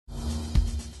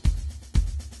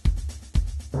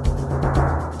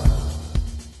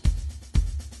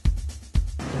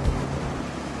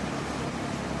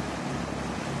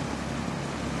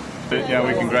You know,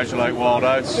 we congratulate Wild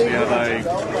Oats. You know,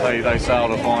 they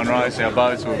sailed a fine race. Our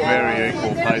boats were very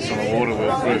equal pace on the water. We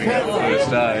were proving that the first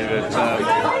day. But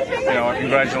you know, I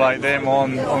congratulate them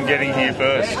on getting here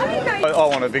first. I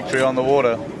want a victory on the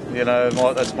water. You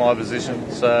know, that's my position.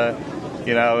 So,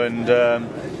 you know, and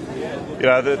you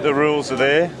know, the rules are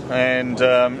there,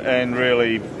 and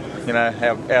really, you know,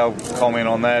 our comment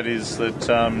on that is that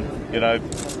you know,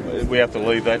 we have to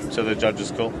leave that to the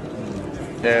judges' call.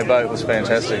 Yeah, the boat was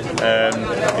fantastic.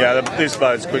 Yeah, this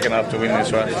boat's quick enough to win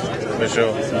this race, for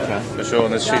sure. Okay. For sure,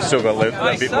 and she's still got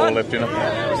a bit more left in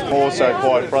her. Also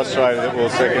quite frustrated that we're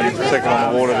second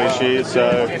on the water this year,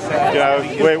 so, you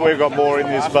know, we've got more in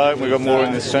this boat, we've got more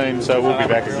in this team, so we'll be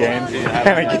back again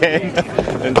and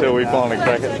again until we finally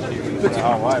crack it.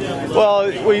 Well,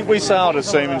 we sailed a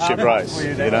seamanship race.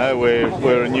 You know,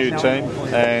 we're a new team,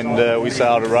 and we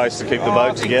sailed a race to keep the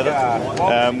boat together.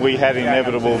 We had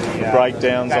inevitable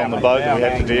breakdowns on the boat that we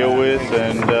had to deal with,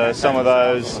 and some of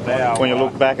those, when you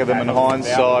look back at them in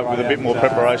hindsight, with a bit more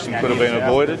preparation, could have been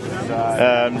avoided.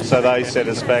 So they set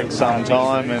us back some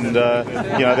time, and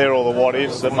you know, they're all the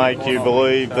what-ifs that make you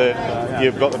believe that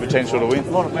you've got the potential to win.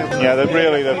 You know,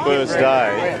 really the first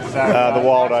day, the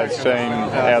Wild Oats team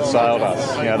outsailed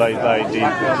us. You know,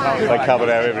 they covered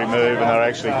our every move, and they're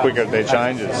actually quicker at their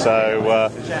changes.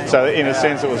 So in a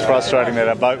sense, it was frustrating that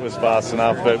our boat was fast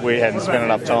enough, but we hadn't spent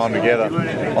enough time together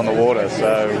on the water.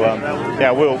 So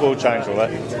yeah, we'll change all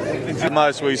that. The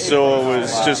most we saw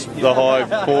was just the high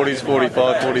 40s,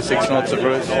 45, 46 knots of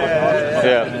breeze.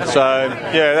 Yeah, so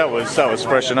yeah, that was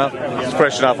fresh enough. It's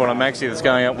fresh enough on a Maxi that's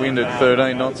going upwind at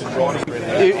 13 knots.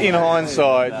 In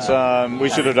hindsight, we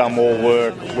should have done more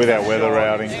work with our weather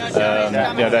routing. You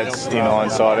know, that's in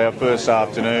hindsight. Our first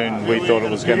afternoon, we thought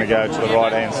it was going to go to the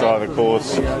right-hand side of the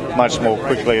course much more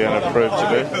quickly than it proved to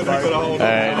be,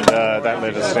 and that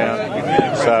let us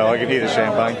down. So I could hear the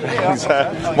champagne.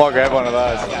 So might grab one of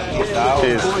those.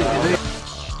 Cheers.